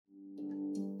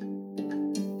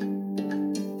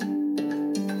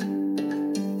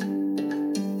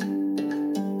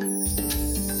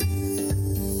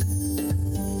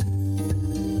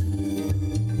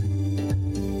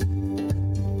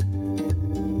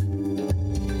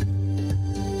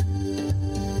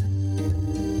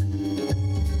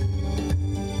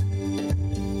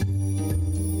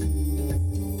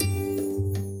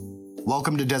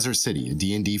Welcome to Desert City, a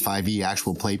D&D 5e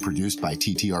actual play produced by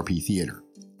TTRP Theater.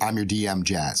 I'm your DM,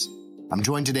 Jazz. I'm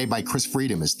joined today by Chris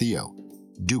Freedom as Theo,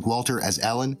 Duke Walter as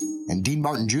Ellen, and Dean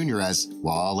Martin Jr. as,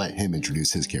 well, I'll let him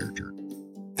introduce his character.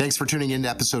 Thanks for tuning in to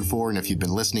episode 4, and if you've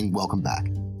been listening, welcome back.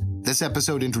 This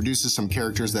episode introduces some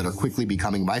characters that are quickly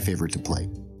becoming my favorite to play.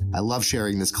 I love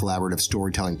sharing this collaborative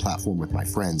storytelling platform with my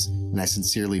friends, and I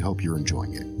sincerely hope you're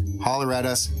enjoying it. Holler at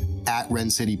us at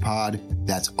RenCityPod,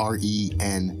 that's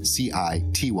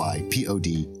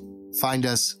RenCityPod. Find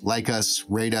us, like us,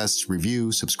 rate us,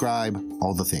 review, subscribe,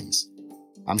 all the things.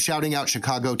 I'm shouting out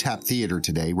Chicago Tap Theater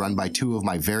today, run by two of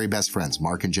my very best friends,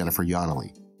 Mark and Jennifer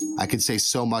Yonley. I could say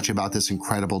so much about this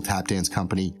incredible tap dance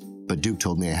company, but Duke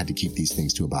told me I had to keep these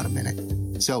things to about a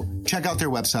minute. So check out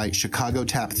their website,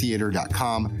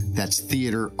 chicagotaptheater.com. That's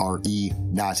theater, R-E,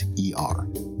 not E-R.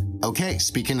 Okay,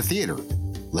 speaking of theater,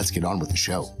 let's get on with the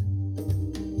show.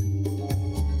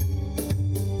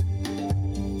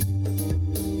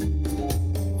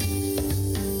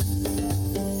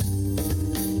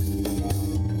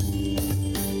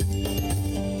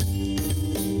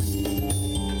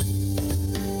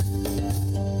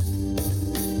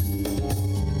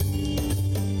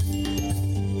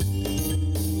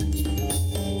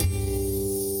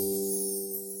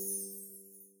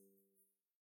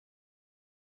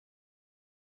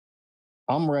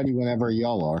 I'm ready whenever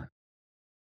y'all are.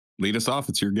 Lead us off.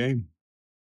 It's your game.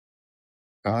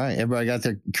 All right. Everybody got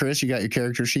their... Chris, you got your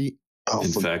character sheet?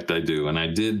 In fact, I do. And I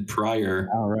did prior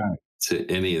to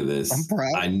any of this. I'm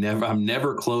proud. I'm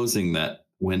never closing that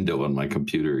window on my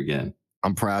computer again.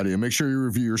 I'm proud of you. Make sure you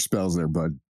review your spells there,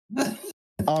 bud.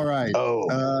 All right.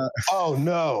 Oh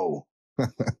no.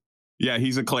 Yeah,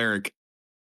 he's a cleric.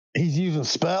 He's using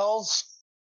spells?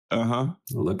 Uh-huh.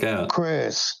 Look out.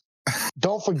 Chris,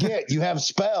 don't forget you have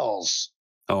spells.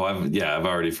 Oh, I've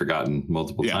already forgotten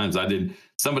multiple times.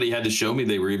 Somebody had to show me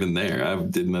they were even there. I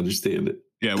didn't understand it.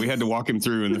 Yeah, we had to walk him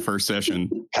through in the first session.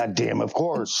 God damn, of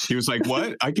course. He was like,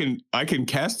 "What? I can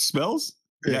cast spells?"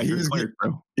 Yeah, he was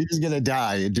gonna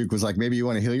die. And Duke was like, "Maybe you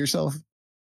want to heal yourself?"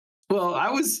 Well,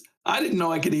 I didn't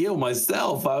know I could heal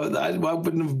myself. I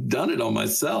wouldn't have done it on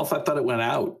myself. I thought it went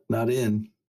out, not in.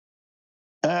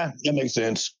 That makes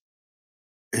sense.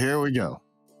 Here we go.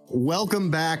 Welcome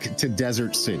back to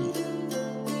Desert City.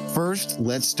 First,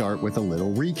 let's start with a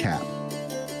little recap.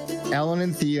 Ellen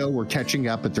and Theo were catching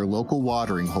up at their local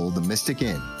watering hole, the Mystic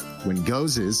Inn, when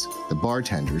Gozes, the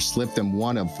bartender, slipped them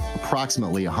one of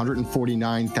approximately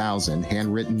 149,000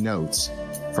 handwritten notes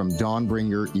from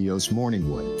Dawnbringer Eos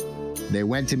Morningwood. They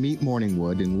went to meet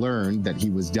Morningwood and learned that he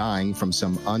was dying from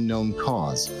some unknown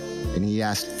cause, and he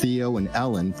asked Theo and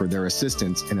Ellen for their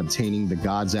assistance in obtaining the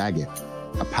God's Agate,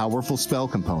 a powerful spell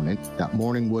component that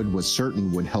Morningwood was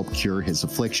certain would help cure his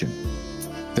affliction.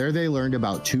 There they learned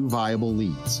about two viable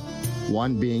leads,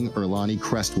 one being Erlani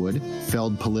Crestwood,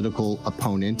 felled political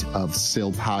opponent of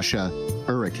Sil Pasha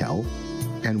Urakel,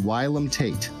 and Wylam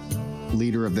Tate,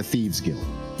 leader of the Thieves Guild.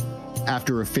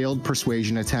 After a failed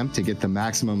persuasion attempt to get the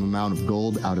maximum amount of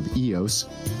gold out of Eos,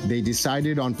 they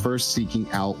decided on first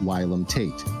seeking out Wylam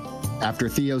Tate. After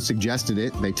Theo suggested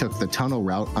it, they took the tunnel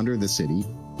route under the city,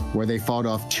 where they fought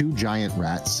off two giant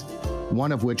rats,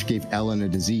 one of which gave Ellen a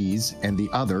disease and the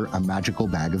other a magical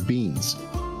bag of beans.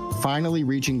 Finally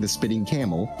reaching the Spitting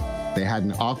Camel, they had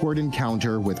an awkward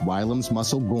encounter with Wylam's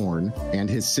muscle Gorn and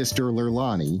his sister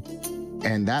Lurlani,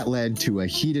 and that led to a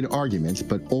heated argument,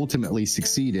 but ultimately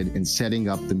succeeded in setting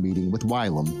up the meeting with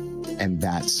Wylam, and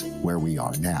that's where we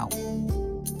are now.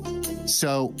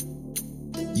 So,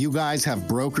 you guys have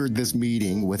brokered this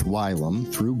meeting with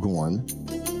Wylam through Gorn,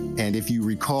 and if you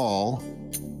recall,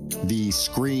 the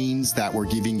screens that were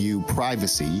giving you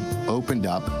privacy opened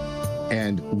up,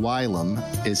 and Wylam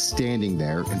is standing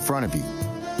there in front of you.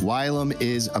 Wylam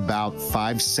is about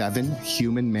 5'7",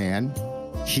 human man.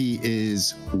 He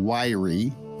is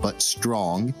wiry but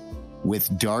strong,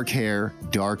 with dark hair,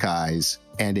 dark eyes,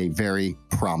 and a very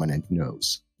prominent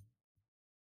nose.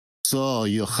 So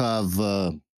you have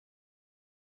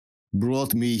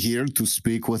brought me here to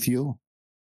speak with you?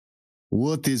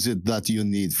 What is it that you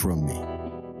need from me?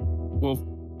 Well,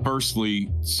 firstly,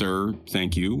 sir,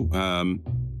 thank you. I'm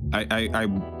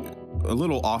a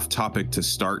little off topic to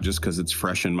start just because it's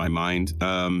fresh in my mind.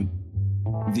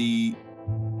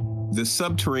 The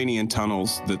subterranean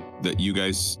tunnels that you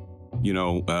guys,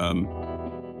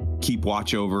 keep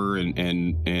watch over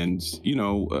and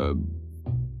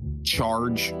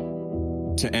charge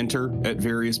to enter at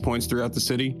various points throughout the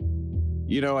city.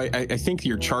 I think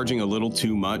you're charging a little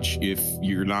too much if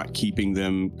you're not keeping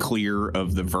them clear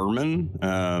of the vermin.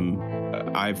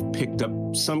 I've picked up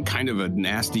some kind of a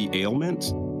nasty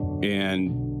ailment,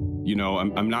 and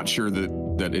I'm not sure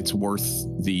that it's worth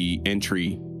the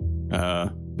entry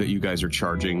that you guys are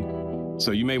charging.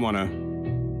 So you may want to,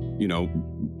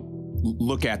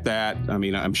 look at that. I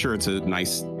mean, I'm sure it's a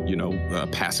nice,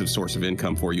 passive source of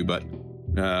income for you, but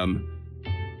I'm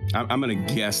going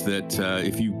to guess that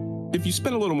if you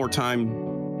spend a little more time,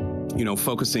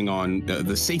 focusing on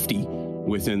the safety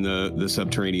within the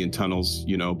subterranean tunnels,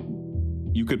 you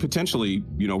could potentially,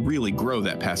 really grow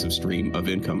that passive stream of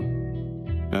income.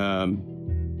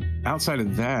 Outside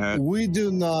of that, we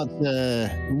do not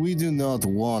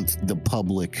want the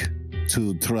public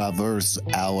to traverse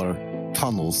our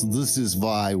tunnels. This is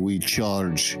why we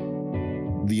charge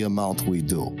the amount we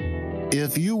do.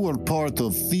 If you were part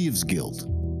of Thieves Guild,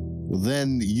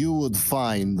 then you would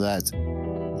find that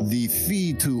the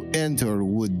fee to enter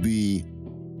would be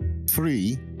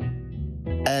free,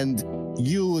 and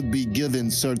you would be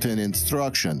given certain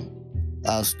instruction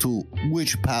as to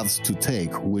which paths to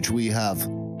take, which we have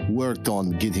worked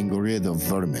on getting rid of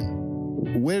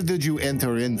vermin. Where did you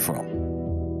enter in from?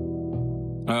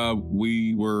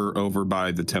 We were over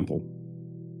by the temple.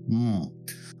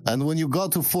 And when you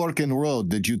got to Fork and Road,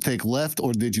 did you take left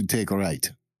or did you take right?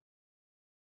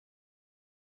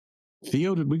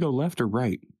 Theo, did we go left or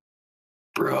right?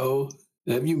 Bro,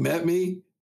 have you met me?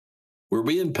 Were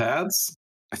we in paths?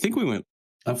 I think we went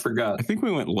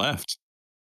left.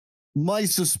 My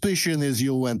suspicion is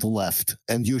you went left,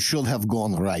 and you should have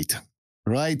gone right.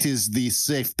 Right is the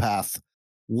safe path.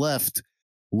 Left,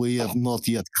 we have not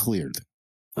yet cleared.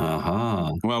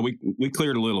 Well, we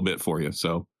cleared a little bit for you,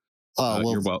 so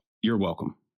you're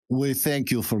welcome. We thank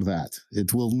you for that.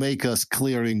 It will make us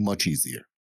clearing much easier.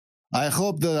 I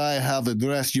hope that I have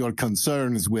addressed your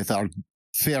concerns with our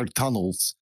fair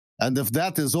tunnels. And if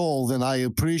that is all, then I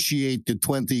appreciate the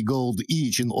 20 gold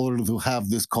each in order to have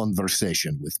this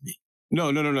conversation with me.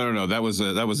 No. That was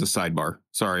a sidebar.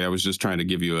 Sorry, I was just trying to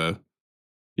give you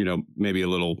maybe a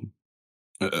little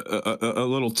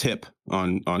tip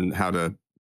on how to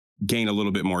gain a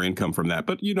little bit more income from that.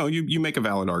 But you make a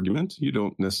valid argument. You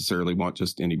don't necessarily want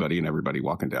just anybody and everybody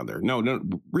walking down there. No,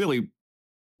 really,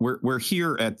 we're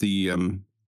here at the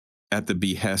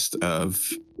behest of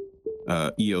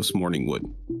Eos Morningwood.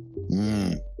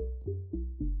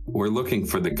 We're looking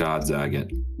for the God's Agate.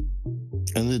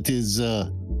 And it is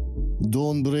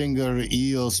Dawnbringer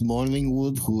Eos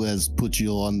Morningwood who has put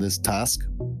you on this task?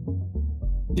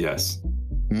 Yes.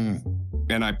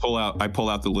 And I pull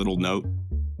out the little note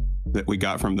that we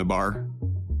got from the bar,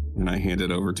 and I hand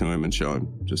it over to him and show him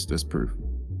just as proof.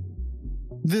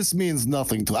 This means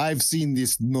nothing to. I've seen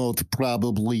this note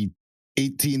probably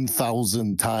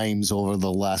 18,000 times over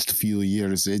the last few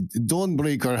years.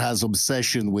 Dawnbreaker has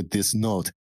obsession with this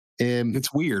note.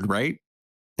 It's weird, right?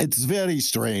 It's very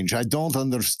strange. I don't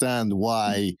understand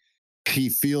why he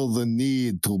feel the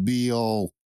need to be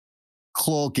all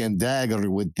cloak and dagger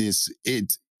with this.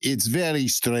 It's very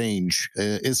strange,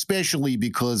 especially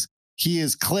because he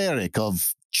is cleric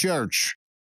of church.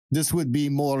 This would be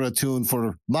more attuned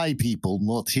for my people,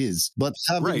 not his. But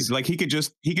right, like he could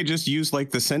just use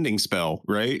like the sending spell,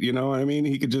 right? You know what I mean?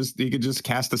 He could just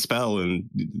cast a spell and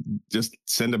just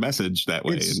send a message that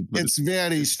way. It's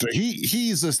very strange.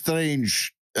 He's a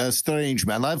strange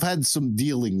man. I've had some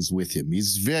dealings with him.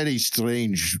 He's a very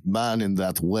strange man in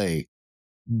that way.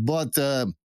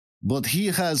 But he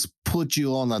has put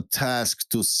you on a task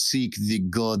to seek the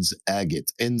God's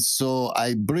Agate. And so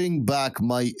I bring back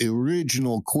my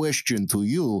original question to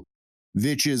you,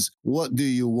 which is, what do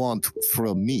you want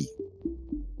from me?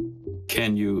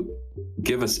 Can you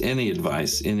give us any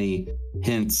advice, any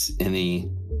hints,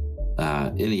 any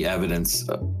evidence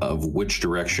of which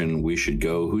direction we should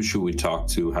go? Who should we talk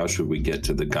to? How should we get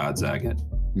to the God's Agate?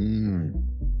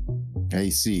 I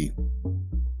see.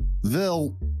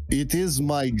 Well, it is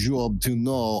my job to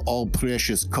know all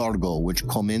precious cargo which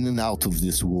come in and out of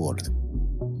this world.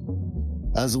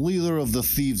 As leader of the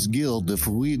Thieves Guild, if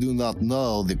we do not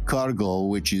know the cargo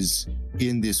which is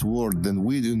in this world, then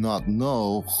we do not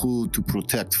know who to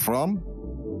protect from,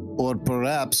 or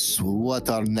perhaps what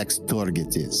our next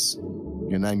target is.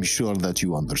 And I'm sure that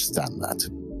you understand that.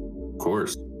 Of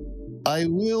course. I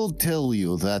will tell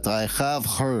you that I have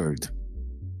heard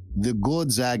the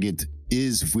God's Agate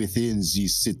is within the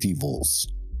city walls.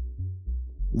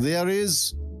 There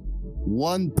is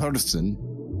one person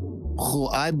who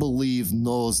I believe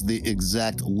knows the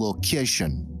exact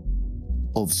location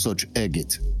of such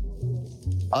agate.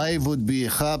 I would be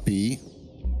happy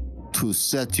to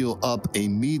set you up a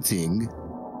meeting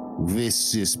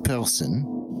with this person.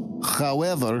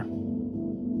 However,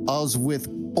 as with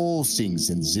all things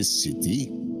in this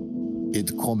city,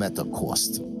 it come at a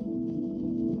cost.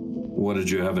 What did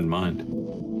you have in mind?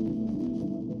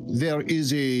 there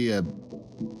is a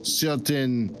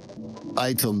certain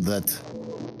item that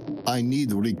I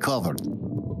need recovered.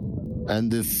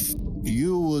 And if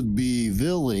you would be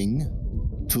willing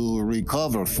to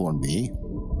recover for me,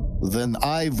 then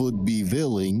I would be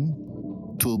willing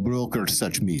to broker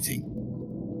such meeting.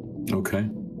 Okay.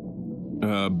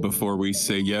 Before we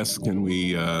say yes, can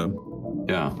we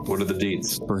Yeah. What are the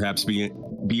deeds? perhaps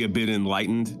be a bit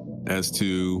enlightened as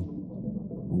to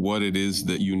what it is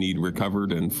that you need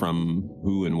recovered and from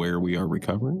who and where we are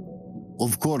recovering?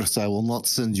 Of course, I will not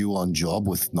send you on job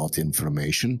with not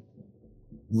information.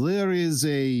 There is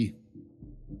a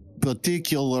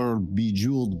particular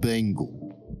bejeweled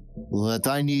bangle that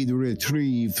I need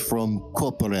retrieved from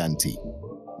Copper Ante.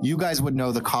 You guys would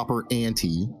know the Copper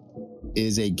Ante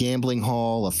is a gambling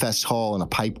hall, a fest hall, and a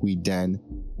pipeweed den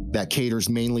that caters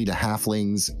mainly to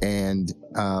halflings, and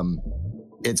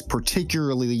it's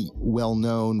particularly well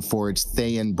known for its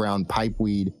Thayan brown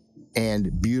pipeweed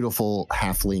and beautiful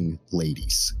halfling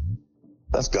ladies.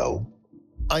 Let's go.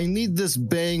 I need this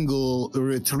bangle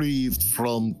retrieved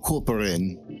from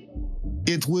Copperin.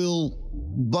 It will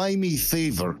buy me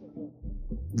favor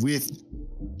with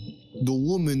the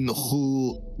woman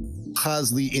who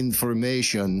has the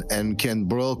information and can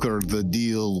broker the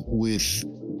deal with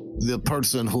the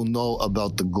person who know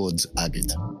about the goods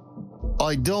agate.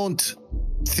 I don't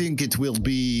think it will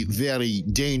be very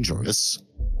dangerous,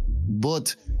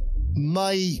 but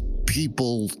my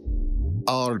people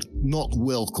are not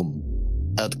welcome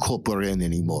at Copper Inn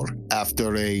anymore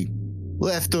after a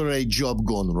job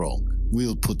gone wrong.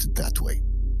 We'll put it that way.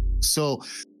 So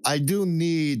I do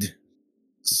need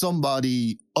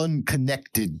somebody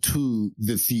unconnected to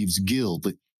the Thieves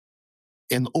Guild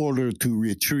in order to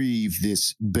retrieve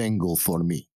this bangle for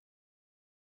me.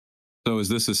 So is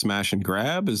this a smash and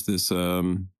grab? Is this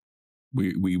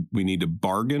we need to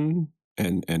bargain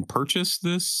and purchase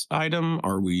this item?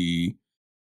 Are we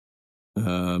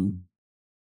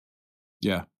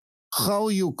yeah. How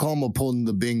you come upon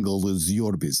the bangle is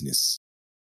your business.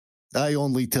 I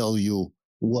only tell you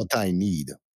what I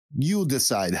need. You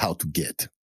decide how to get.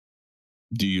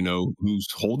 Do you know who's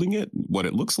holding it? What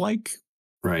it looks like?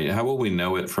 Right. How will we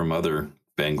know it from other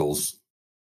bangles?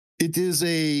 It is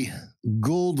a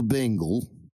gold bangle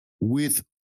with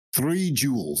 3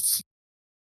 jewels.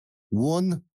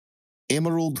 1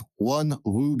 emerald, 1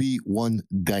 ruby, 1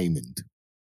 diamond.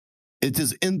 It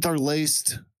is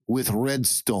interlaced with red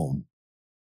stone.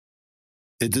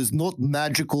 It is not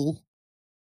magical,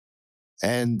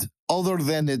 and other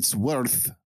than its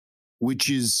worth, which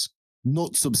is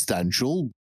not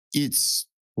substantial, it's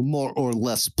more or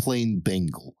less plain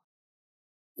bangle.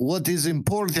 What is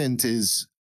important is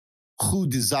who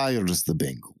desires the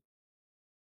bangle.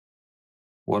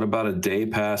 What about a day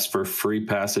pass for free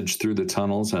passage through the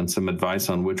tunnels and some advice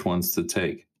on which ones to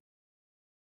take?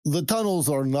 The tunnels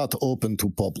are not open to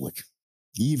public,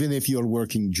 even if you're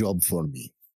working job for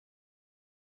me.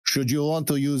 Should you want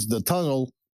to use the tunnel,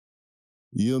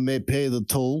 you may pay the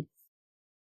toll,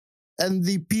 and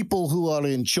the people who are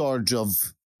in charge of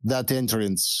that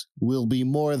entrance will be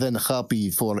more than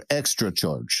happy for extra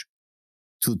charge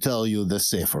to tell you the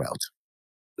safe route.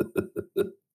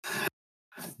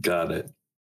 Got it.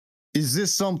 Is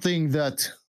this something that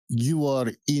you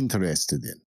are interested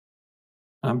in?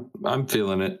 I'm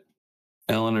feeling it.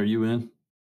 Ellen, are you in?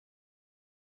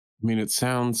 I mean, it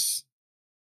sounds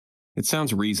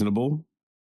reasonable.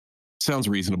 Sounds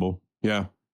reasonable. Yeah.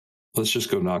 Let's just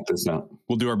go knock this out.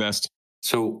 We'll do our best.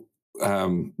 So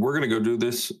we're going to go do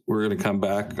this. We're going to come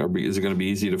back. Is it going to be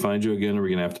easy to find you again? Or are we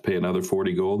going to have to pay another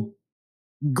 40 gold?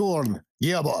 Gorn,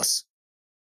 yeah, boss.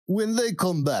 When they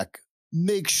come back,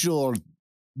 make sure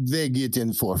they get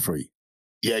in for free.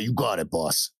 Yeah, you got it,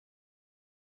 boss.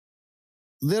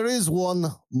 There is one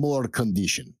more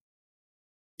condition.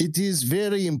 It is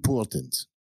very important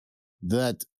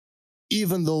that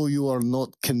even though you are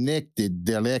not connected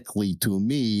directly to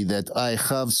me, that I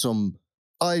have some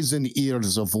eyes and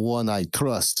ears of one I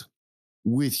trust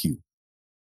with you.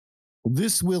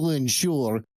 This will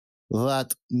ensure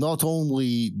that not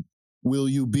only will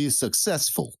you be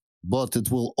successful, but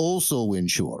it will also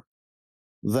ensure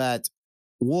that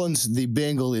once the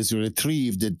bangle is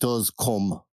retrieved, it does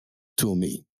come to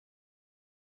me.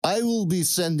 I will be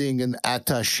sending an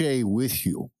attaché with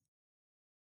you.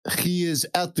 He is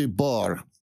at the bar,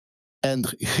 and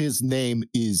his name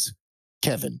is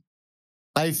Kevin.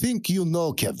 I think you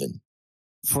know Kevin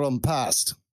from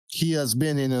past. He has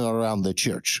been in and around the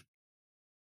church.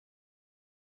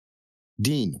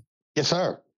 Dean. Yes,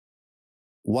 sir.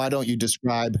 Why don't you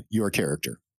describe your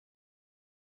character?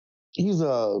 He's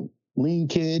a lean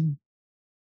kid,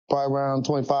 probably around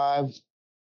 25.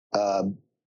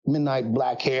 midnight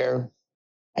black hair,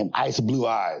 and ice blue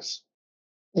eyes.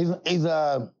 He's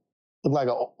look like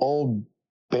an old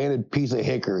banded piece of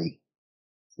hickory.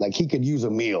 Like he could use a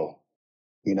meal,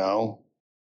 you know?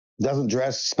 Doesn't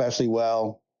dress especially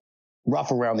well,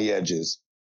 rough around the edges.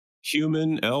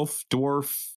 Human, elf,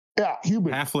 dwarf, Yeah,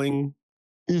 human. halfling.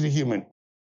 He's a human.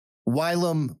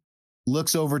 Wylam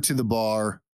looks over to the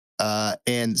bar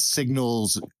and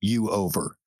signals you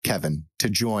over, Kevin, to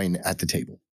join at the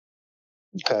table.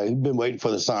 Okay, he's been waiting for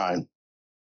the sign.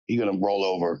 He's gonna roll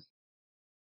over.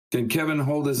 Can Kevin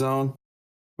hold his own?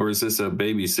 Or is this a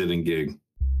babysitting gig?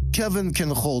 Kevin can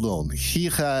hold on. He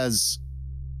has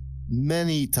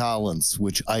many talents,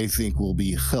 which I think will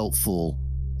be helpful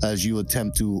as you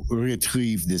attempt to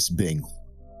retrieve this bangle.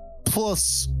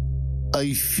 Plus,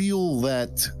 I feel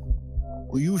that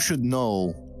you should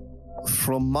know,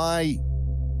 from my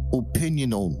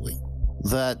opinion only,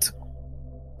 that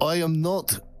I am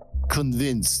not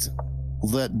convinced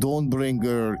that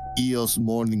Dawnbringer Eos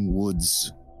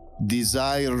Morningwood's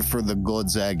desire for the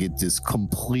God's Agate is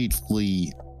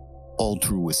completely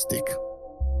altruistic.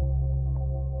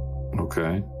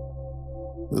 Okay.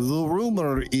 The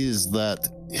rumor is that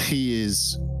he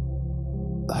is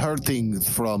hurting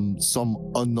from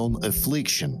some unknown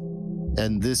affliction,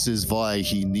 and this is why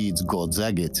he needs God's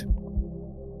Agate.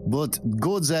 But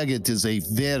God's Agate is a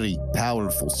very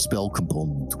powerful spell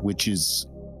component, which is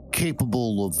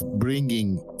capable of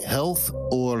bringing health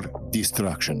or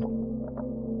destruction.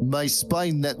 My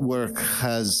spy network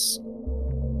has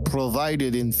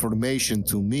provided information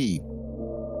to me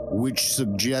which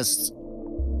suggests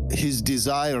his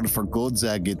desire for God's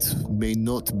Agate may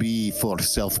not be for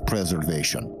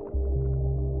self-preservation.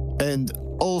 And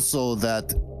also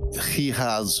that he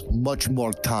has much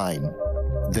more time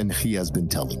than he has been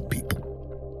telling people.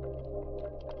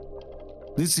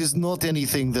 This is not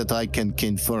anything that I can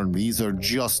confirm. These are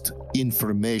just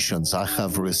informations I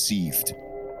have received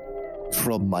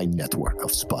from my network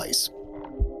of spies.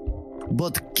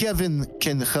 But Kevin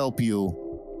can help you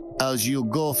as you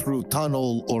go through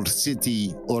tunnel or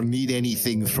city or need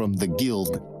anything from the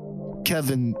guild.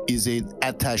 Kevin is an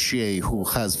attaché who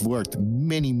has worked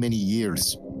many, many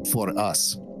years for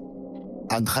us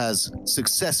and has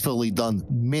successfully done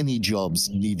many jobs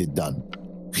needed done.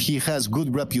 He has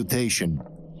good reputation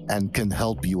and can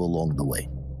help you along the way.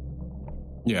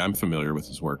 Yeah, I'm familiar with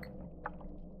his work.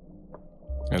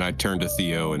 And I turn to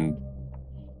Theo, and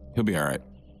he'll be all right.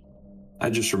 I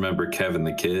just remember Kevin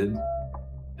the kid,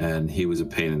 and he was a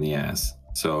pain in the ass.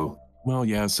 So, Well,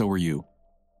 yeah, so were you.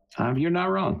 you're not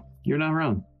wrong. You're not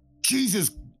wrong.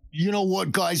 Jesus, you know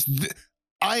what, guys?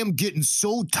 I am getting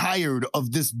so tired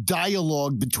of this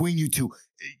dialogue between you two.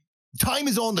 Time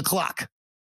is on the clock.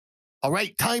 All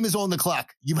right? Time is on the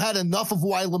clock. You've had enough of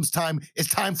Wylam's time. It's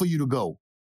time for you to go.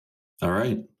 All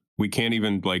right. We can't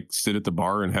even sit at the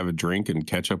bar and have a drink and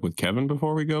catch up with Kevin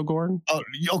before we go, Gordon?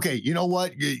 Okay, you know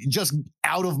what? Just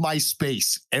out of my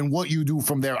space. And what you do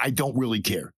from there, I don't really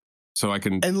care. So I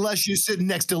can... Unless you're sitting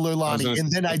next to Lurlani,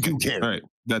 and then I do care. All right.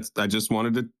 I just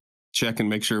wanted to check and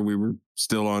make sure we were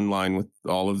still online with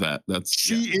all of that.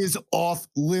 She is off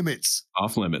limits.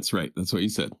 Off limits, right. That's what you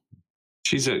said.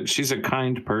 She's a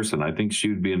kind person. I think she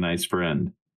would be a nice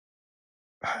friend.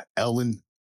 Ellen,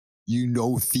 you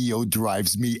know Theo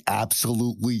drives me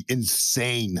absolutely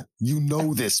insane. You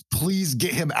know this. Please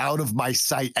get him out of my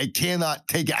sight. I cannot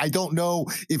take it. I don't know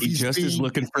if He he's just is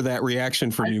looking for that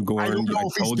reaction from you, Gordon. I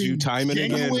told you time and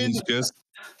again. He's just...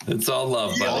 It's all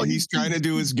love, buddy. All he's trying to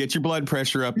do is get your blood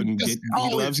pressure up, and he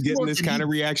loves getting this kind of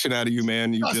reaction out of you,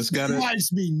 man. You just got to...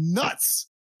 drives me nuts.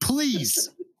 Please,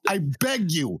 I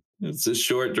beg you. It's a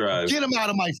short drive. Get him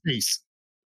out of my face.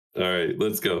 All right,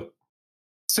 let's go.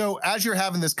 So as you're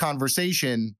having this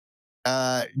conversation,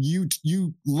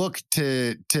 you look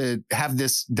to have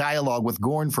this dialogue with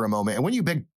Gorn for a moment, and when you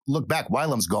look back,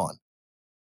 Wylam's gone.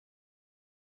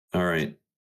 All right.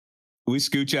 We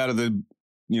scooch out of the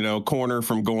corner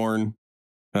from Gorn.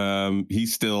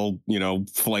 He's still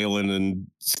flailing and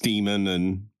steaming,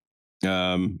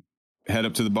 and head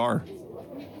up to the bar.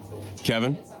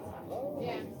 Kevin?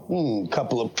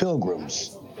 Couple of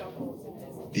pilgrims.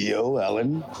 Theo,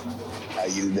 Ellen, how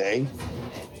you today?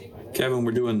 Kevin,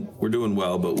 we're doing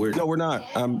well, but No, we're not.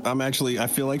 I'm actually, I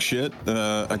feel like shit.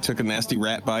 I took a nasty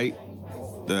rat bite,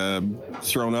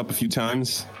 thrown up a few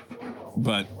times,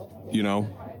 but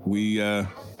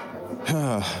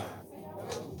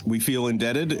we feel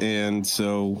indebted, and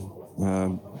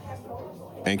so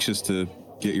anxious to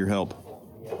get your help.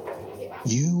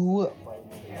 You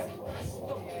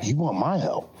want my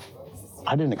help?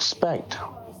 I didn't expect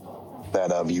that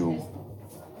of you.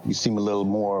 You seem a little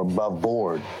more above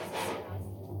board.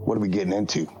 What are we getting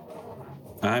into?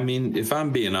 I mean, if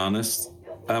I'm being honest,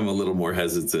 I'm a little more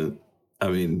hesitant. I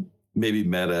mean, maybe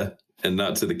meta and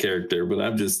not to the character, but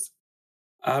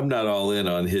I'm not all in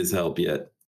on his help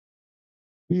yet.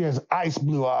 He has ice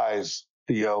blue eyes,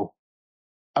 Theo.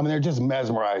 I mean, they're just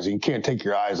mesmerizing. You can't take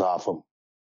your eyes off him.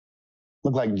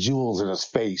 Look like jewels in his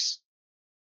face.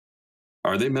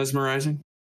 Are they mesmerizing?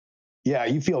 Yeah,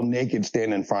 you feel naked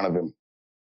standing in front of him.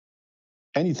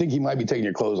 And you think he might be taking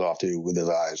your clothes off too with his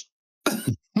eyes.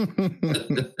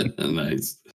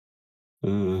 Nice.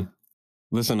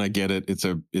 Listen, I get it.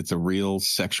 It's a real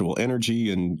sexual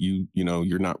energy, and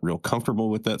you're not real comfortable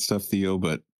with that stuff, Theo.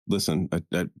 But listen,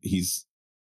 he's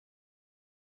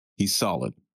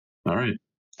solid. All right.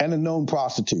 And a known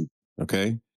prostitute.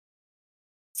 Okay.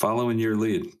 Following your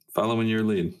lead.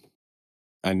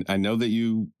 I know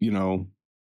that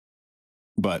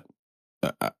but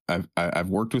I've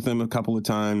worked with him a couple of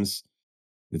times.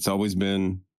 It's always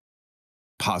been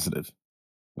positive.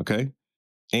 Okay.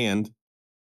 And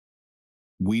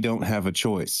we don't have a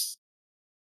choice.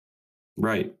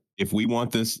 Right. If we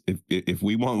want if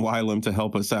we want Wylam to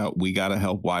help us out, we got to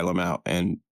help Wylam out.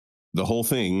 And the whole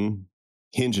thing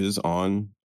hinges on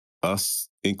us,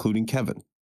 including Kevin.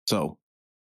 So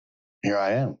here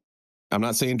I am. I'm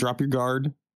not saying drop your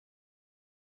guard,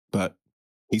 but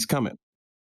he's coming.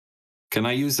 Can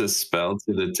I use a spell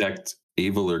to detect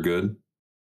evil or good?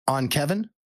 On Kevin?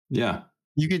 Yeah.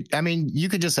 You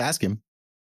could just ask him.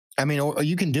 I mean, or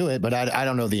you can do it, but I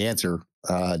don't know the answer.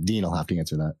 Dean will have to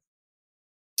answer that.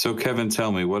 So Kevin,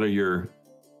 tell me, what are your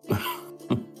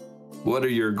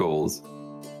goals?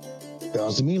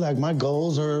 Sounds to me like my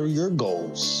goals are your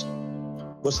goals.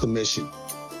 What's the mission?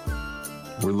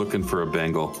 We're looking for a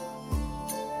Bengal.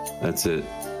 That's it.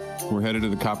 We're headed to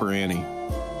the Copper Annie.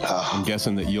 I'm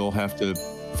guessing that you'll have to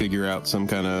figure out some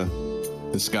kind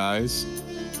of disguise.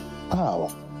 Oh.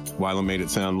 Wylam made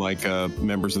it sound like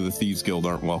members of the Thieves Guild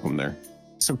aren't welcome there.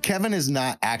 So Kevin is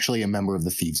not actually a member of the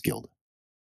Thieves Guild.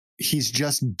 He's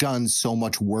just done so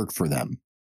much work for them.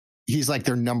 He's like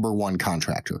their number one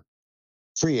contractor.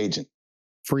 Free agent.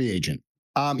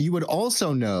 You would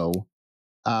also know,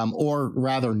 or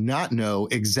rather not know,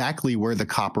 exactly where the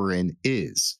Copper Inn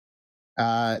is.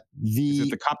 Is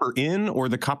it the Copper Inn or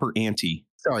the Copper Ante?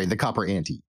 Sorry, the Copper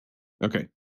Ante. Okay.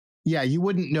 Yeah, you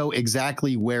wouldn't know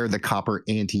exactly where the Copper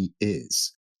Ante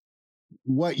is.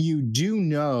 What you do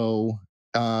know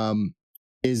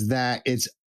is that it's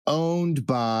owned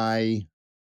by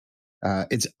a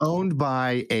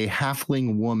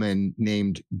halfling woman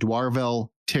named Dwarvel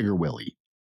Tiggerwilly.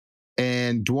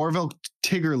 And Dwarvel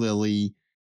Tiggerlily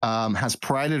has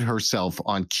prided herself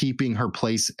on keeping her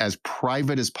place as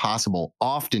private as possible,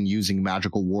 often using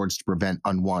magical wards to prevent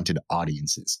unwanted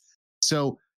audiences.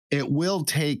 So it will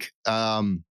take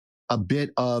a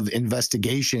bit of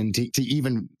investigation to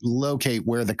even locate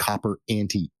where the Copper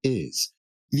Ante is.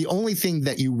 The only thing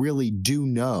that you really do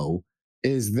know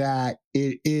is that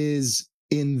it is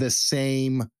in the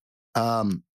same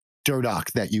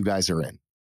Durdock that you guys are in.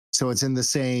 So it's in the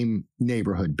same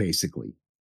neighborhood, basically,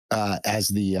 as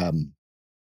the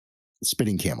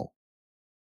Spitting Camel.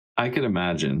 I could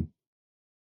imagine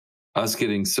us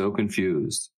getting so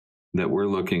confused that we're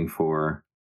looking for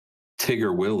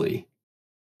Tigger Willie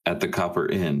at the Copper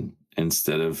Inn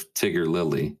instead of Tigger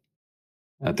Lily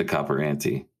at the Copper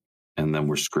Ante, and then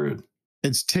we're screwed.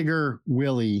 It's Tigger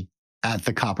Willie at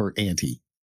the Copper Ante.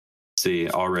 See,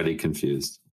 already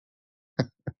confused.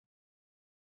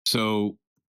 So,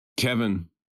 Kevin.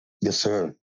 Yes,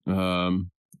 sir. Do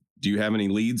you have any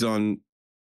leads on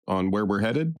where we're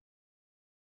headed?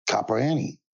 Copper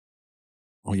Annie.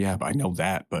 Oh yeah, I know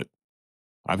that, but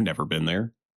I've never been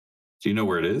there. Do you know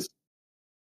where it is?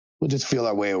 We'll just feel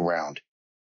our way around.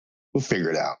 We'll figure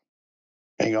it out.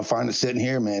 Ain't gonna find us sitting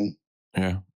here, man.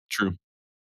 Yeah, true.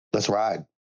 Let's ride.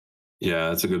 Yeah,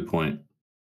 that's a good point.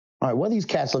 All right, what do these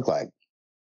cats look like?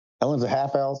 Ellen's a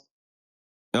half elf.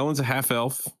 Ellen's a half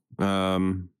elf.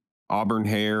 Auburn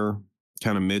hair,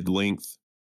 kind of mid-length,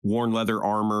 worn leather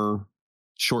armor,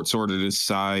 short sword at his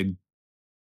side.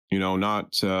 You know,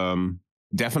 not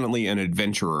definitely an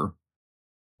adventurer,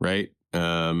 right?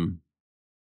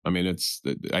 I mean,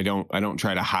 I don't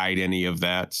try to hide any of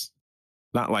that.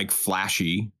 Not like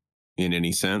flashy in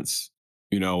any sense.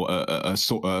 You know, a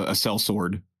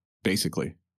sellsword,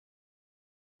 basically.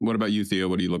 What about you, Theo?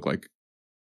 What do you look like?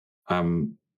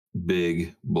 I'm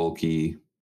big, bulky,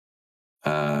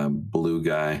 blue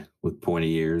guy with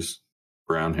pointy ears,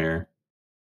 brown hair.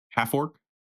 Half orc?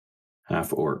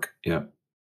 Half orc, yep.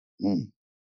 Mm.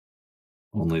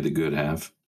 Only the good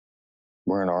half.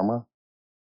 Wearing armor?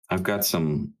 I've got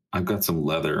some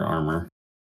leather armor.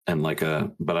 and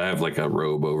but I have like a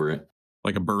robe over it.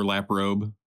 Like a burlap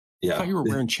robe. Yeah. I thought you were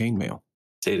wearing chainmail.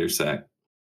 Tater sack.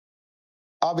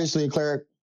 Obviously a cleric.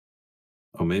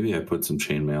 Oh, maybe I put some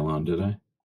chainmail on, did I?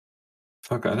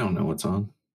 Fuck, I don't know what's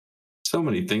on. So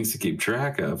many things to keep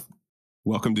track of.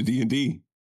 Welcome to D&D.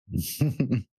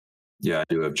 Yeah, I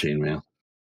do have chainmail.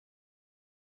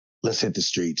 Let's hit the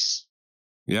streets.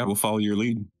 Yeah, we'll follow your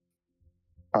lead.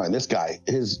 All right, this guy,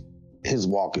 his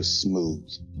walk is smooth.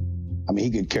 I mean,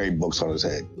 he could carry books on his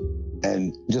head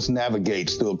and just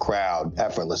navigates through a crowd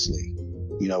effortlessly,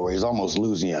 where he's almost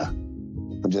losing you,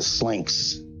 but just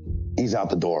slinks. He's out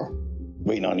the door,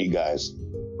 waiting on you guys.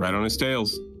 Right on his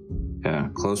tails. Yeah,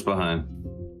 close behind.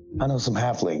 I know some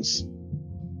halflings.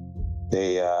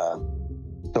 They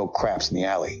throw craps in the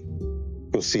alley.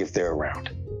 Go see if they're around.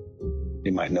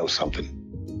 They might know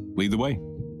something. Lead the way.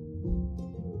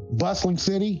 Bustling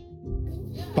city.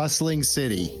 Bustling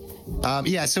city.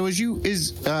 Yeah, so you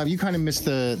kind of missed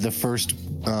the first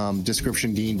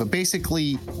description, Dean, but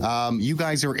basically you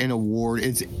guys are in a ward.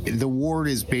 The ward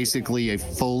is basically a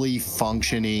fully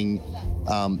functioning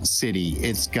city.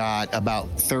 It's got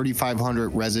about 3,500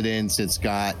 residents. It's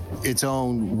got its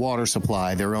own water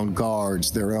supply, their own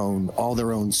guards, all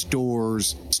their own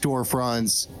stores,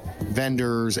 storefronts,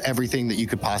 vendors, everything that you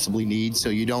could possibly need. So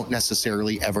you don't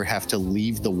necessarily ever have to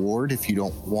leave the ward if you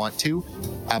don't want to.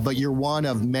 But you're one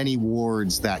of many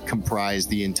wards that comprise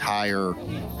the entire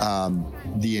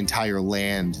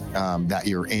land that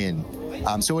you're in.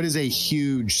 So it is a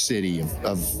huge city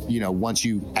of once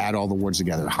you add all the wards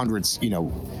together, hundreds,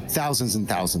 thousands and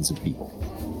thousands of people.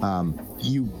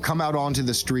 You come out onto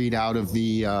the street out of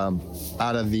the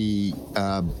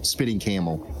Spitting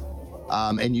Camel,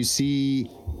 and you see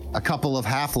a couple of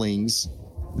halflings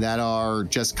that are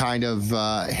just kind of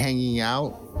hanging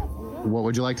out. What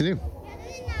would you like to do?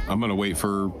 I'm going to wait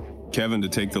for Kevin to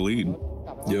take the lead.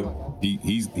 Yep.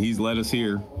 He's led us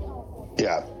here.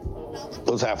 Yeah.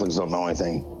 Those halflings don't know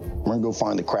anything. We're going to go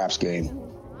find the craps game.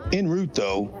 En route,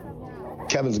 though,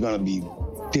 Kevin's going to be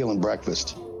stealing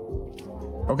breakfast.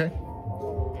 Okay.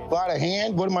 Sleight of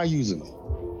hand? What am I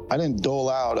using? I didn't dole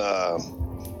out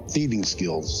thieving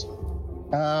skills.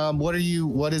 What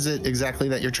is it exactly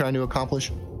that you're trying to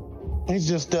accomplish? He's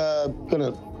just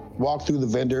gonna walk through the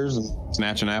vendors and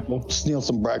Snatch an apple. steal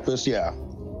some breakfast. Yeah.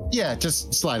 Yeah,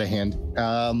 just sleight of hand.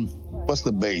 What's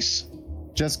the base?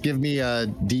 Just give me a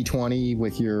D20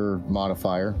 with your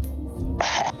modifier.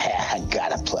 I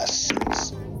got a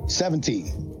 +6.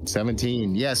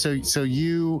 17. Yeah, so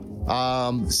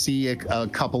you see a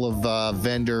couple of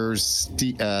vendors.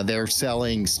 They're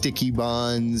selling sticky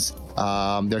buns.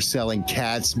 They're selling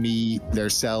cat's meat. They're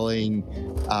selling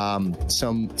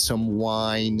some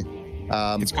wine.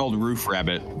 It's called Roof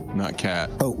Rabbit, not cat.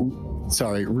 Oh,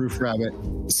 sorry, Roof Rabbit.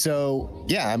 So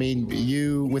yeah, I mean,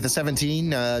 you with a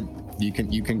 17, you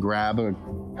can grab a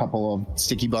couple of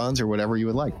sticky buns or whatever you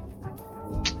would like.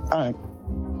 All right.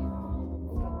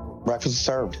 Breakfast is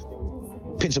served.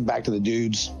 Pitch it back to the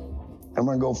dudes. And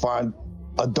we're gonna go find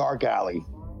a dark alley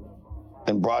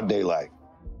in broad daylight.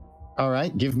 All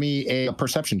right, give me a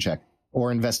perception check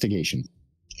or investigation.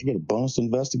 I get a bonus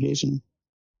investigation?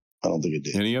 I don't think it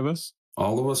did. Any of us?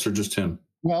 All of us or just him?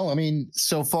 Well, I mean,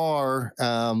 so far,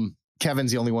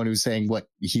 Kevin's the only one who's saying what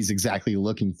he's exactly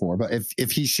looking for. But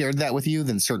if he shared that with you,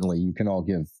 then certainly you can all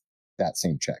give that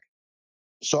same check.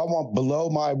 So I want below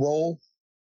my roll.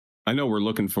 I know we're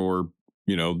looking for,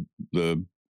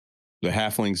 the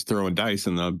halflings throwing dice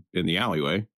in the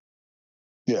alleyway.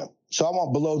 Yeah. So I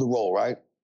want below the roll, right?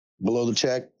 Below the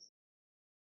check.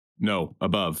 No,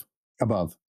 above.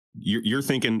 Above. You're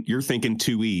thinking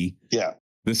 2E. Yeah.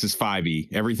 This is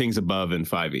 5E. Everything's above in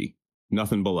 5E.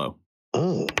 Nothing below.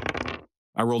 Ugh.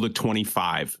 I rolled a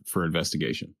 25 for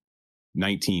investigation.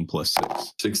 19 plus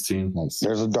 6. 16. Nice.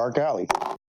 There's a dark alley.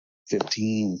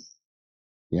 15.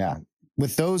 Yeah.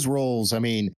 With those rolls, I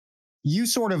mean, you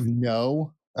sort of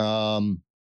know.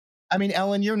 I mean,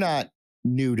 Ellen, you're not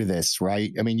new to this,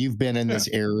 right? I mean, you've been in this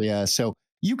area, so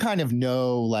you kind of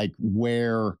know like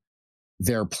where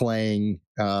they're playing.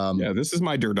 Yeah, this is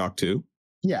my Durdock too.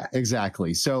 Yeah,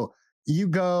 exactly. So you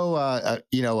go,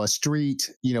 a street,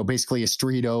 basically a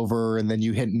street over, and then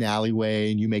you hit an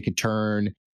alleyway and you make a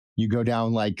turn. You go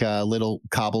down like a little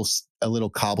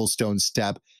cobblestone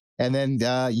step, and then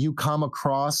you come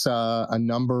across a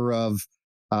number of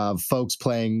folks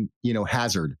playing,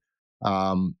 Hazard,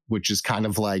 which is kind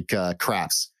of like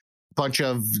craps. Bunch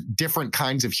of different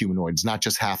kinds of humanoids, not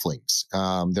just halflings.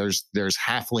 There's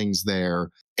halflings there,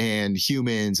 and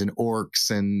humans and orcs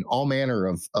and all manner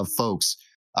of folks.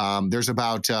 There's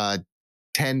about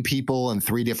 10 people and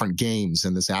 3 different games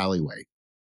in this alleyway.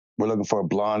 We're looking for a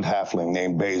blonde halfling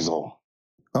named Basil.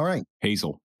 All right.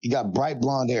 Hazel. He got bright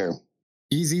blonde hair.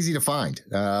 He's easy to find.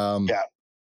 Yeah.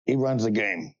 He runs the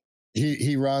game.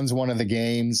 He runs one of the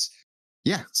games.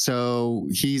 Yeah. So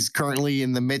he's currently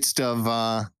in the midst of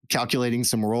calculating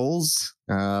some rolls,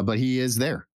 but he is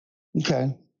there.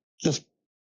 Okay. Just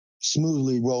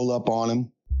smoothly roll up on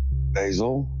him.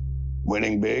 Basil,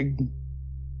 winning big.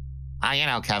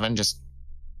 Kevin, just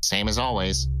same as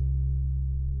always.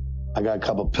 I got a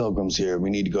couple pilgrims here. We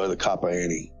need to go to the Copper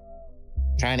Annie.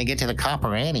 Trying to get to the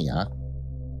Copper Annie, huh?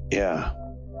 Yeah,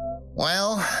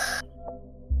 Well,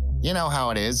 you know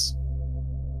how it is.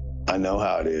 I know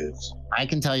how it is. I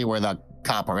can tell you where the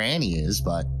Copper Annie is,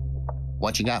 but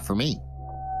what you got for me?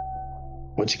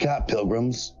 What you got,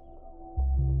 pilgrims?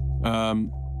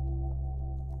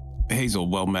 Hazel,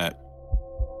 well met.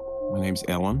 My name's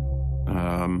Ellen.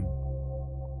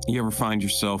 You ever find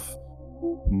yourself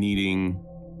needing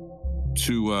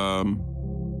to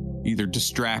either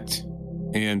distract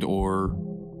and or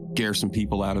scare some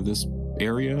people out of this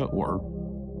area, or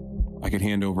I could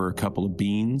hand over a couple of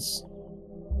beans.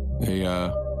 They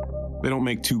don't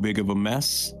make too big of a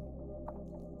mess,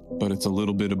 but it's a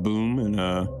little bit of boom and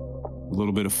a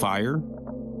little bit of fire.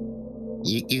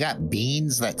 You got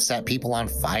beans that set people on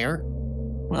fire?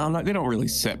 Well, they don't really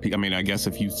set people. I mean, I guess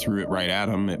if you threw it right at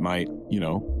them, it might,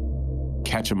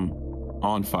 catch them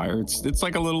on fire. It's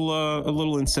like a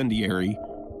little incendiary,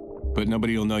 but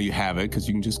nobody will know you have it because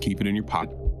you can just keep it in your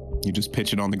pocket. You just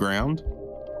pitch it on the ground.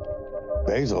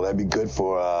 Basil, that'd be good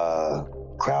for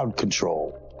crowd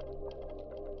control.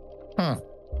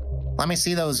 Let me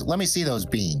see those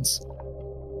beans.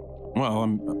 Well,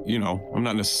 I'm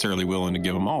not necessarily willing to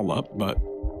give them all up, but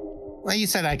Well, you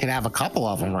said I could have a couple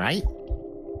of them, right?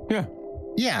 yeah,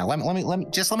 Yeah, let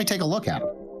me take a look at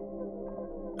them.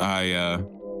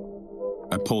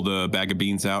 I pulled a bag of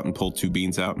beans out and pulled 2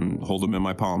 beans out and hold them in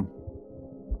my palm.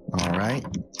 All right.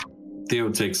 Theo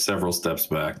takes several steps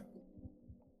back.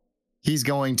 He's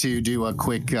going to do a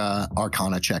quick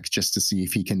Arcana check just to see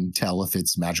if he can tell if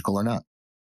it's magical or not.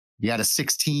 You got a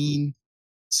 16.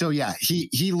 So yeah,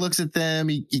 he looks at them.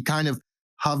 He kind of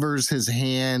hovers his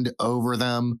hand over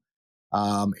them.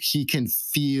 He can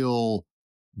feel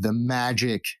the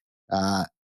magic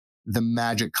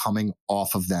coming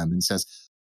off of them, and says,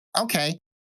 Okay,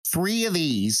 3 of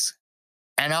these,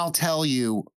 and I'll tell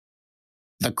you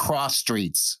the cross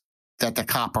streets that the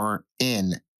Copper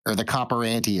Inn or the Copper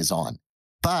Ante is on.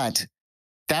 But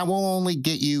that will only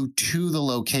get you to the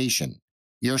location.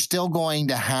 You're still going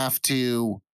to have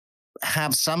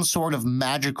some sort of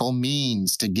magical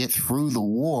means to get through the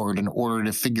ward in order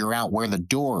to figure out where the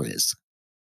door is.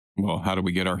 Well, how do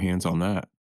we get our hands on that?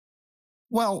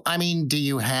 Well, I mean, do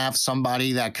you have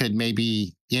somebody that could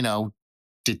maybe,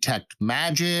 detect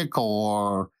magic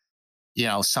or,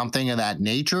 something of that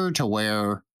nature to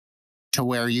where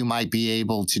you might be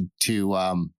able to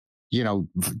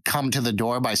come to the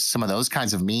door by some of those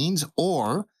kinds of means?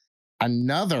 Or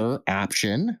another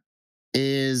option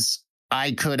is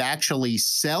I could actually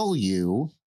sell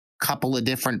you a couple of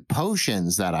different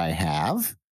potions that I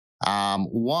have.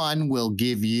 One will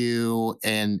give you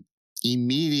an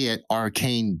immediate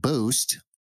arcane boost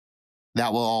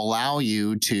that will allow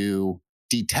you to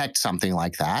detect something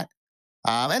like that.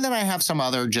 And then I have some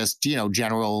other just,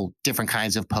 general different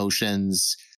kinds of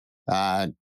potions,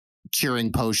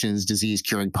 curing potions, disease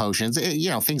curing potions,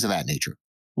 things of that nature.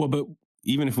 Well, but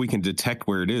even if we can detect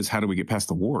where it is, how do we get past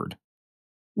the ward?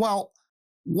 Well,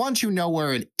 once you know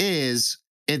where it is,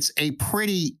 it's a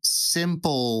pretty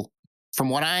simple, from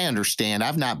what I understand,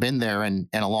 I've not been there in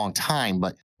a long time,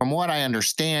 but from what I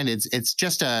understand, it's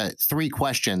just 3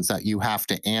 questions that you have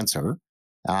to answer.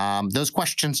 Those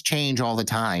questions change all the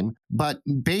time, but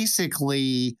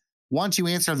basically, once you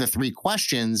answer the 3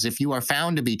 questions, if you are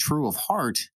found to be true of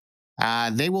heart,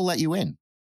 they will let you in.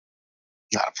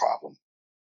 Not a problem.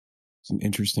 It's an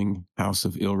interesting house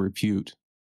of ill repute.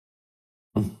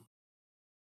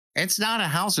 It's not a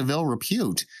house of ill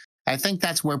repute. I think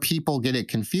that's where people get it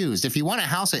confused. If you want a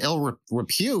house of ill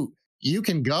repute, you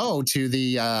can go to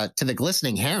the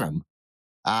Glistening Harem.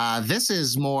 This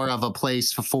is more of a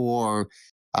place for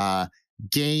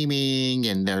gaming,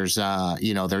 and there's a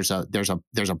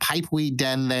pipeweed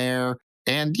den there.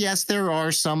 And yes, there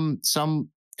are some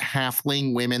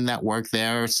halfling women that work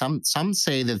there. Some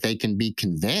say that they can be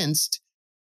convinced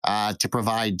to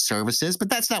provide services, but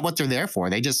that's not what they're there for.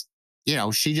 They just,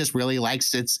 she just really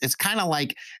likes it's kind of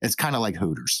like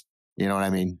Hooters. You know what I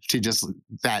mean?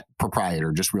 That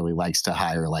proprietor just really likes to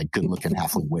hire like good looking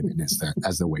halfling women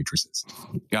as their waitresses.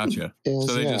 Gotcha. So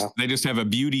they just have a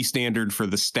beauty standard for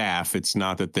the staff. It's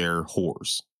not that they're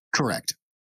whores. Correct.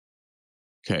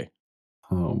 Okay.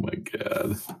 Oh my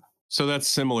God. So that's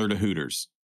similar to Hooters.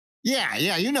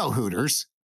 Yeah, you know Hooters.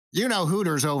 You know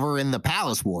Hooters over in the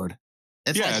Palace Ward.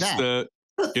 It's like that.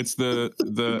 It's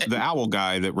the owl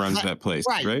guy that runs that place,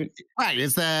 right? Right.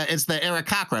 It's the Eric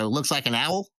Cockroach. Looks like an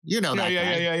owl. You know that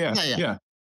guy. Yeah.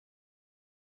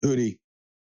 Hootie.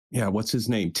 Yeah, what's his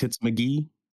name? Tits McGee?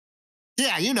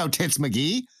 Yeah, you know Tits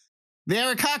McGee. The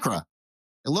Eric Cockroach.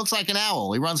 It looks like an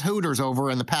owl. He runs Hooters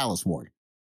over in the Palace Ward.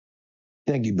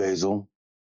 Thank you, Basil.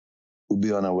 We'll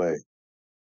be on our way.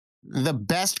 The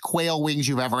best quail wings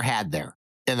you've ever had there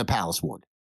in the Palace Ward.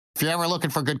 If you're ever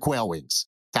looking for good quail wings,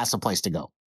 that's the place to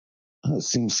go. It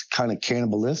seems kind of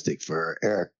cannibalistic for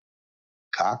Eric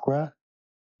Cockra.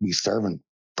 Be serving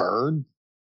bird.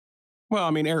 Well,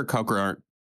 I mean, Eric Cockra aren't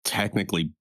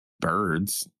technically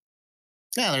birds.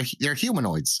 Yeah, they're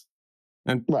humanoids.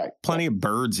 And plenty of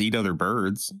birds eat other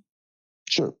birds.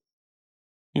 Sure.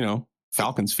 You know,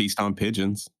 falcons feast on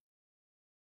pigeons.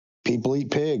 People eat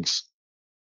pigs.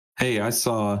 Hey, I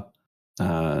saw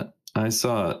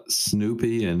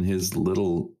Snoopy and his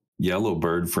little yellow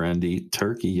bird friend eat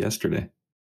turkey yesterday.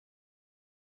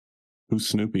 Who's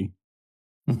Snoopy?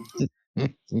 I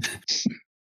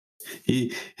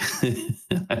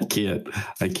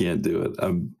can't do it.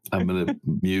 I'm gonna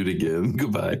mute again.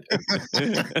 Goodbye.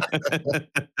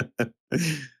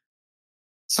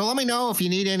 So let me know if you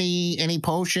need any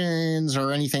potions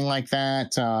or anything like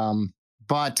that.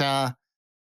 But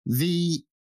the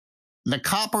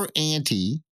Copper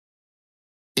Ante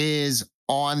is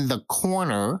on the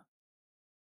corner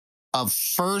of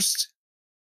First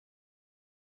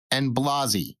and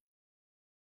Blasey.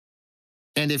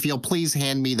 And if you'll please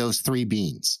hand me those 3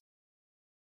 beans.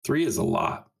 3 is a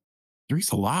lot.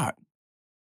 3's a lot.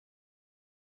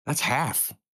 That's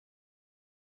half.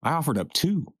 I offered up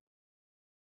 2.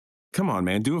 Come on,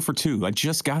 man. Do it for 2. I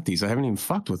just got these. I haven't even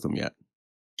fucked with them yet.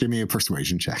 Give me a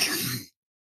persuasion check.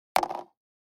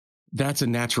 That's a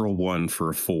natural 1 for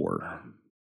a 4.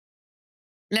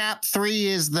 Now, 3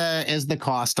 is the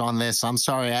cost on this. I'm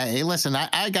sorry. Listen,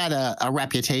 I got a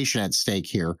reputation at stake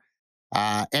here.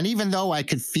 And even though I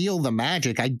could feel the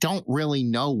magic, I don't really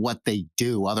know what they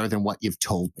do other than what you've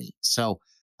told me. So,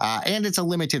 and it's a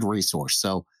limited resource.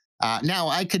 So now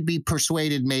I could be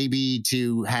persuaded maybe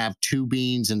to have 2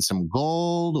 beans and some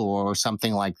gold or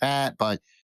something like that. But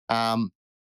I've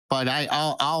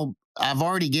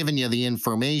already given you the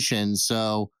information.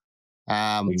 So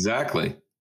exactly.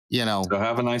 You know. So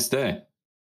have a nice day.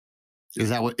 Is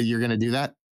that what you're going to do?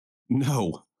 That?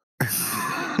 No.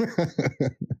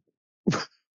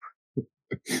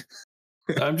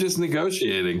 I'm just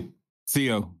negotiating.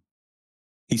 Theo,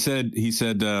 he said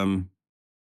that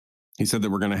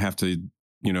we're going to have to,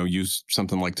 use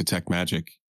something like detect magic.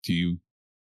 Is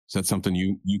that something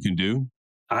you can do?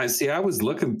 I was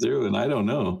looking through and I don't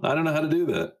know how to do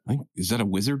that. Is that a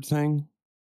wizard thing?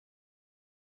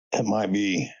 It might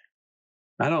be.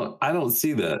 I don't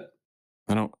see that.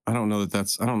 I don't know if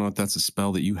that's a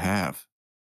spell that you have.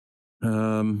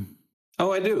 Oh,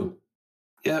 I do.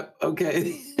 Yep.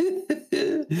 Okay.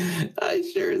 I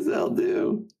sure as hell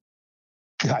do.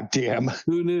 God damn.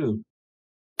 Who knew?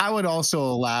 I would also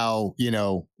allow,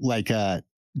 like a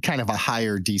kind of a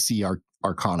higher DC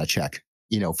Arcana check,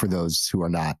 for those who are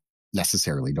not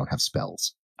necessarily don't have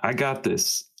spells. I got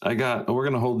this. We're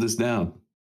going to hold this down.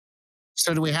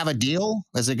 So do we have a deal?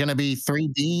 Is it going to be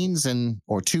 3 beans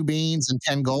or 2 beans and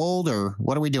 10 gold, or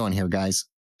what are we doing here, guys?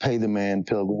 Pay the man,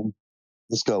 Pilgrim.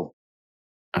 Let's go.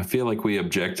 I feel like we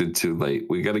objected too late.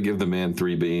 We got to give the man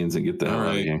 3 beans and get the hell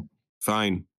out of here.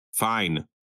 Fine.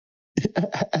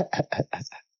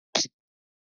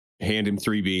 Hand him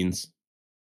 3 beans.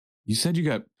 You said you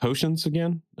got potions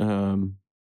again?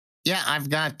 Yeah, I've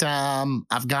got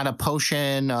a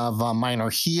potion of minor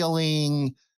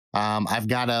healing. I've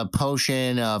got a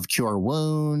potion of cure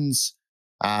wounds.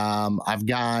 I've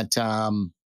got a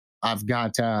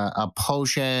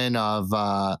potion of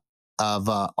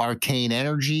arcane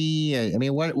energy. I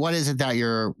mean, what is it that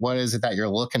you're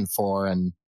looking for?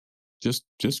 And just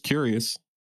curious.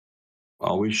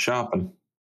 Always shopping.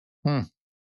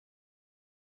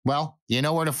 Well, you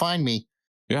know where to find me.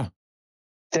 Yeah.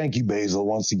 Thank you, Basil,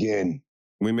 once again.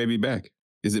 We may be back.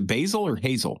 Is it Basil or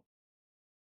Hazel?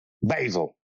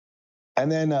 Basil.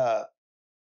 And then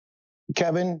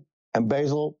Kevin and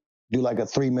Basil do like a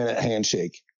 3-minute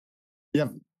handshake.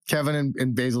 Yep. Kevin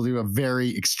and Basil do a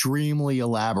very extremely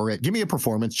elaborate. Give me a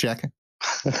performance check.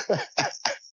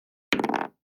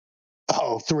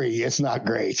 3. It's not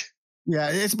great. Yeah,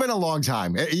 it's been a long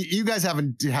time. You guys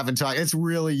haven't talked. It's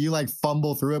really, you like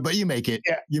fumble through it, but you make it.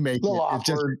 Yeah, you make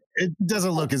it. It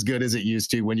doesn't look as good as it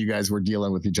used to when you guys were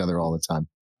dealing with each other all the time.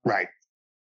 Right.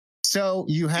 So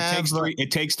you have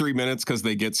It takes 3 minutes because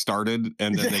they get started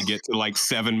and then they get to like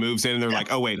 7 moves in and they're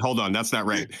like, oh wait, hold on, that's not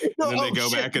right. And then they go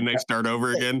back and they start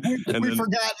over again. And we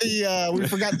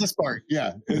forgot this part.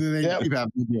 Yeah. And then they keep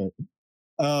having to do it.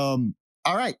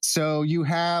 All right. So you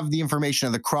have the information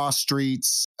of the cross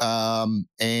streets,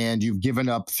 and you've given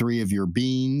up 3 of your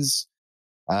beans.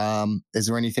 Is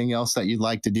there anything else that you'd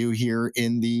like to do here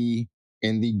in the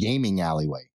gaming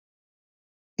alleyway?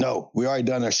 No, we already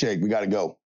done our shake. We got to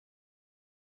go.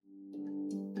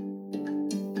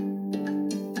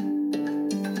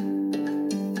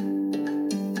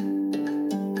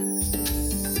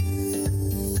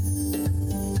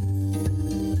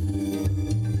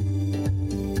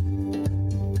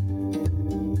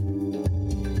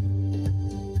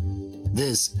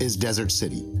 This is Desert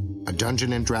City, a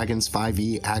Dungeons & Dragons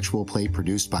 5e actual play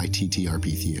produced by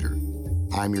TTRP Theater.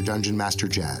 I'm your Dungeon Master,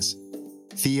 Jazz.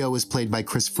 Theo is played by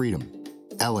Chris Freedom.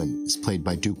 Ellen is played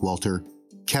by Duke Walter.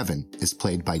 Kevin is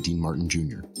played by Dean Martin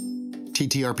Jr.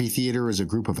 TTRP Theater is a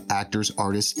group of actors,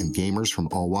 artists, and gamers from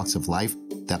all walks of life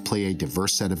that play a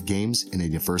diverse set of games in a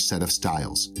diverse set of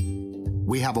styles.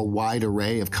 We have a wide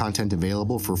array of content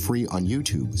available for free on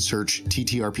YouTube. Search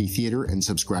TTRP Theater and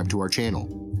subscribe to our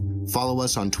channel. Follow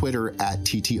us on Twitter at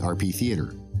TTRP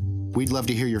Theater. We'd love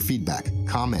to hear your feedback.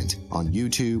 Comment on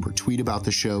YouTube or tweet about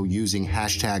the show using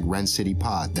hashtag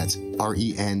RenCityPod. That's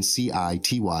RENCITYPOD.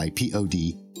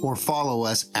 Or follow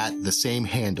us at the same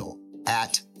handle,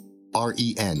 at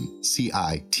RENCITYPOD.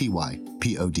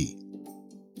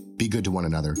 Be good to one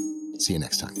another. See you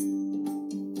next time.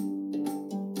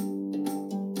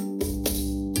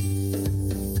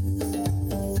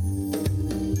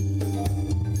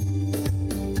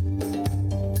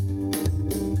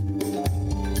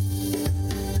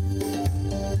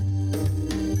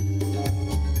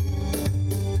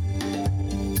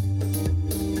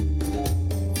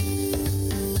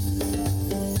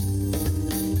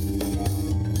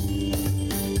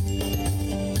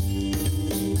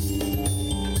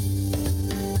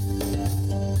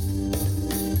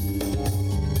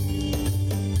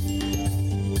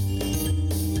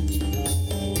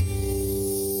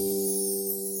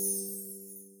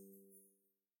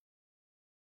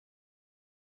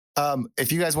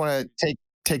 If you guys want to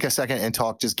take a second and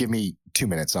talk, just give me 2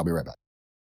 minutes. I'll be right back.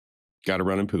 got to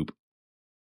run and poop.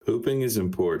 Pooping is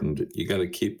important. You got to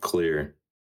keep clear.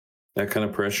 That kind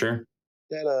of pressure.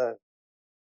 It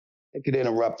could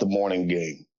interrupt the morning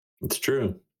game. It's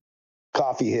true.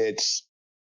 Coffee hits.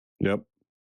 Yep.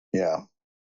 Yeah.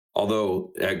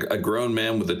 Although a grown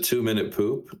man with a 2-minute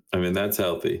poop, I mean, that's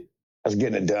healthy. That's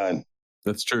getting it done.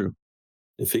 That's true.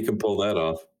 If he can pull that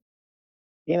off.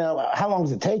 You know, how long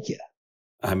does it take you?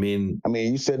 I mean,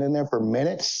 you sitting in there for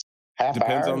minutes,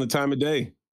 Depends hour? on the time of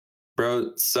day.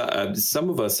 bro, some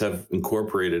of us have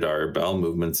incorporated our bowel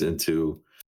movements into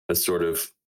a sort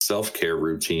of self-care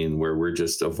routine where we're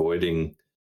just avoiding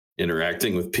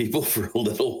interacting with people for a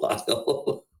little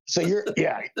while. So you're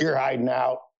hiding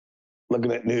out,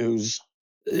 looking at news.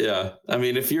 Yeah. I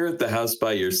mean, if you're at the house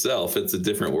by yourself, it's a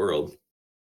different world.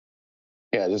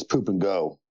 Yeah, just poop and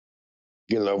go.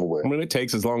 Get it over with. I mean, it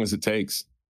takes as long as it takes.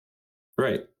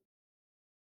 Right.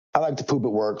 I like to poop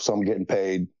at work, so I'm getting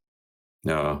paid.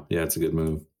 No, yeah, it's a good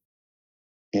move.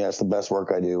 Yeah, it's the best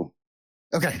work I do.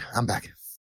 Okay, I'm back.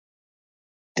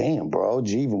 Damn, bro.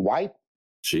 Did you even wipe?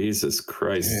 Jesus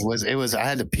Christ. It was, I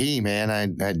had to pee, man.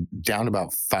 I downed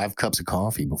about 5 cups of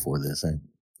coffee before this. I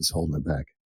was holding it back.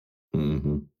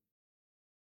 Mm-hmm.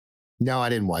 No, I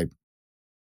didn't wipe.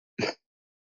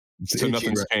 So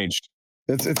nothing's changed.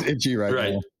 It's itchy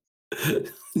right now.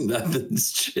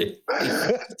 Nothing's changed.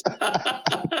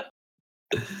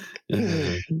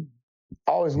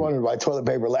 Always wondered why toilet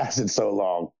paper lasted so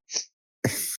long.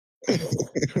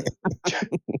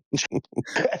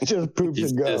 Just poops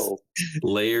It's and go. just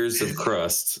layers of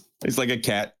crust. It's like a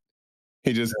cat.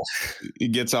 He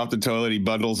gets off the toilet. He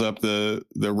bundles up the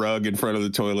rug in front of the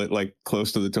toilet, like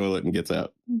close to the toilet, and gets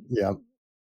out. Yeah,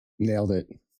 nailed it.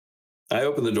 I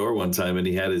opened the door one time and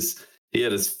he had his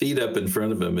feet up in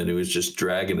front of him and he was just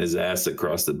dragging his ass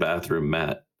across the bathroom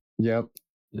mat. Yep.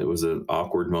 It was an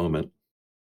awkward moment.